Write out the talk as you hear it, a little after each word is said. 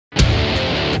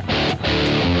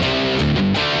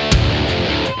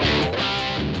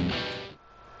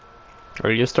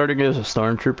Are you starting as a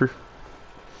stormtrooper?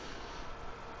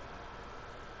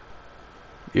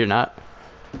 You're not.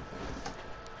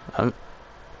 I'm.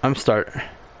 I'm start.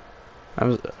 I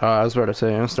was about to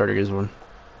say I'm starting as one.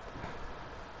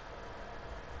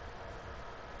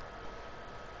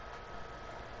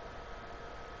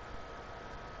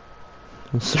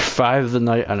 Survive the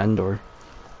night on Endor.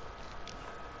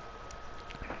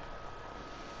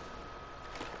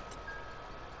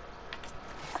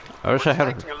 I wish I had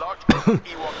a.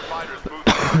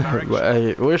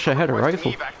 I wish I had a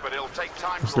rifle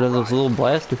instead of this little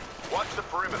blaster. Watch the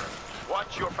perimeter.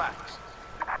 Watch your backs.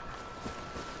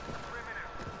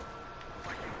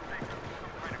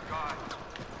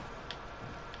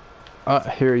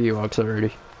 Here you Ewoks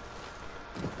already.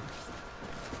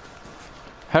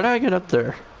 How do I get up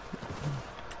there?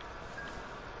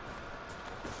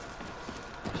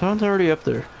 Someone's already up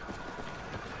there.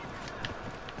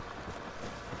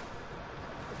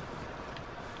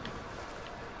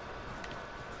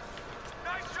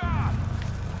 Nice job.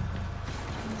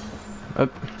 Up.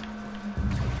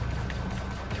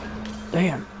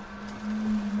 Damn.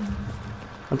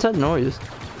 What's that noise?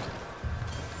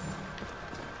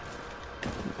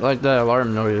 Like that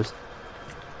alarm noise.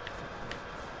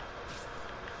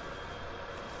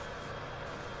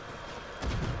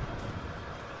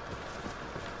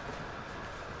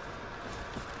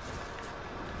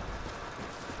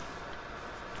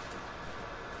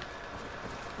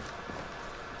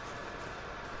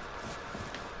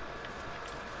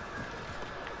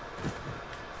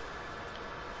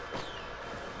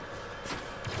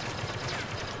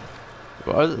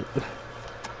 What?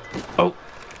 Oh,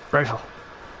 rifle.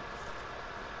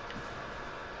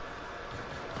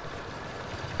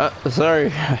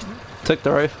 Sorry, I took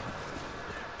the rifle.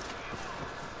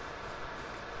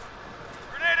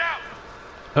 Grenade out.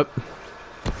 Up.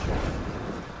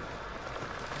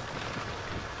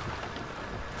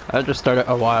 I just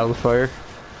started a wildfire.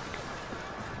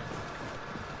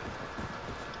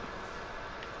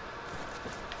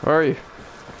 Where are you?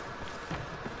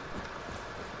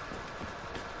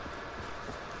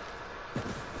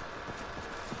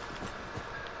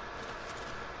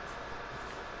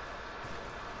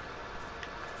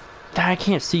 I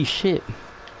can't see shit.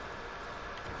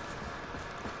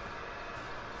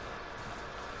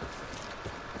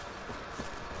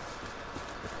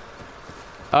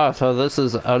 Oh, so this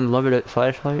is unlimited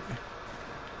flashlight?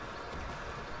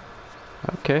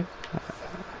 Okay.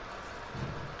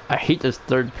 I hate this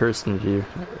third person view.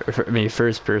 I mean,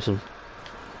 first person.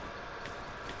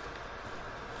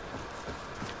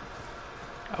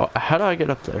 Oh, how do I get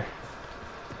up there?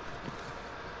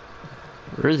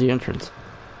 Where's the entrance?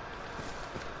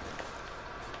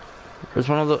 There's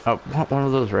one of the. I want one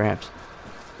of those ramps.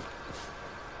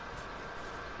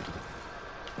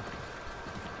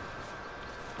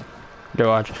 Go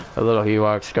watch. A little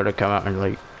Ewok's gonna come out and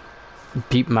like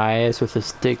beat my ass with a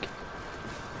stick.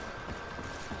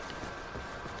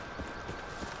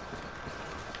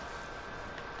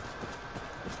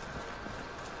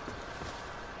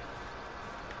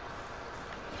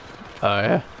 Oh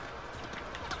yeah.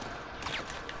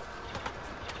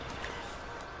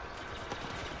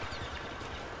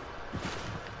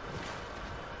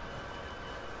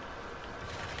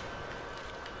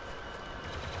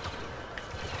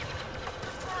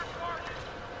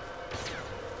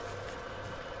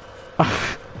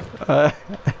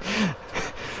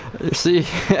 See,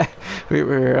 we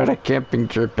were on a camping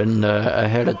trip and I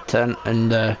had a tent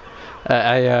and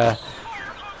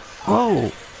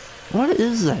whoa, what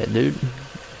is that, dude?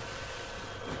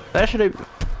 That should have,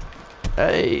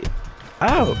 hey,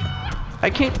 ow, I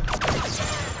can't,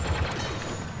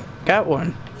 got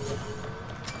one.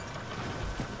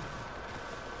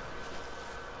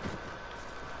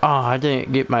 Oh, I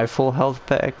didn't get my full health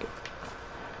pack.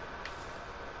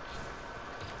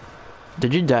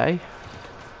 Did you die?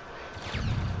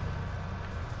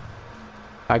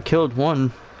 I killed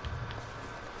one.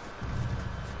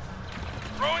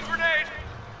 Throwing grenade.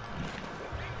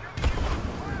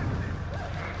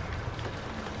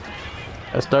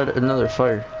 I started another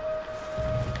fire.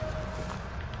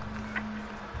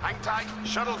 Hang tight.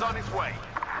 Shuttle's on its way.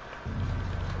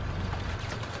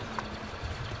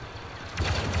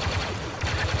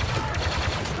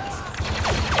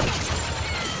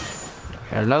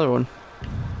 Got another one.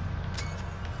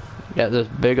 Got this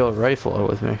big old rifle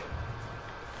with me.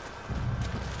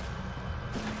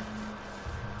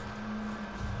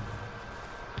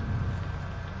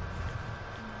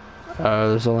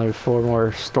 There's only 4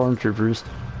 more stormtroopers.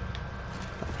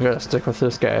 I gotta stick with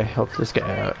this guy, help this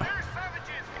guy out.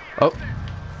 Oh!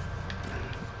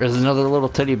 There's another little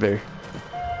teddy bear.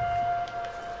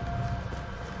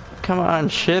 Come on,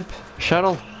 ship,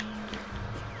 shuttle.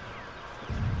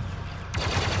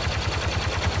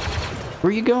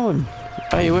 Where you going?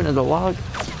 Oh, you went in the log?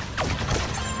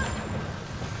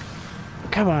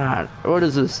 Come on, what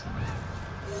is this?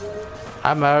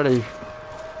 I'm out of here.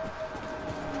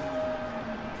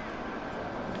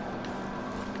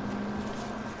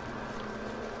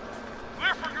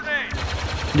 Clear for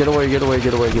grenades. Get away, get away,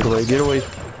 get away, get away, get away.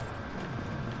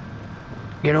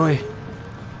 Get away.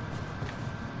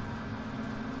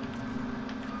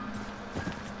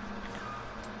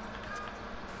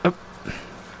 Oh,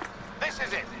 This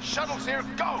is it. Shuttle's here.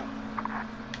 Go.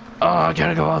 oh, I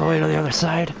gotta go all the way to the other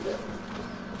side.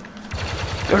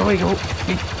 Get away, go.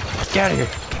 Get out of here.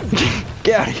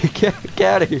 Get out of here,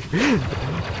 get out of here.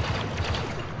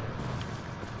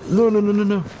 No, no, no, no,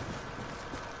 no.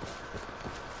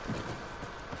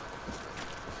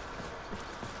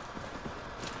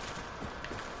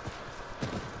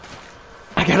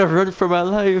 I gotta run for my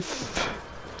life.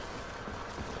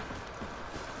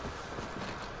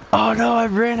 Oh no, I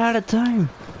ran out of time.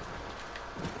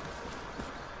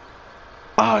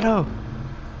 Oh no.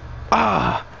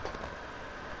 Ah.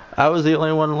 I was the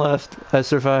only one left. I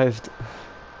survived.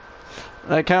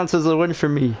 That counts as a win for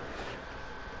me.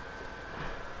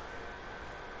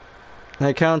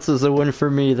 That counts as a win for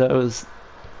me. I was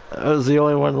the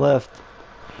only one left.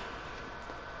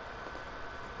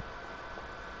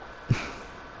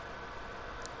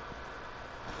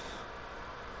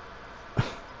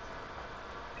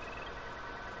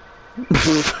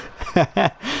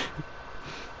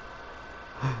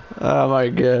 Oh my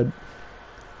god.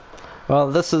 Well,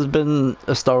 this has been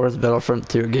a Star Wars Battlefront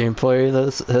 2 gameplay.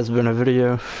 This has been a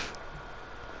video.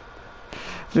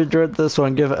 If you enjoyed this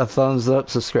one, give it a thumbs up,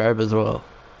 subscribe as well.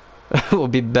 We'll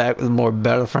be back with more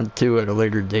Battlefront 2 at a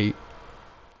later date.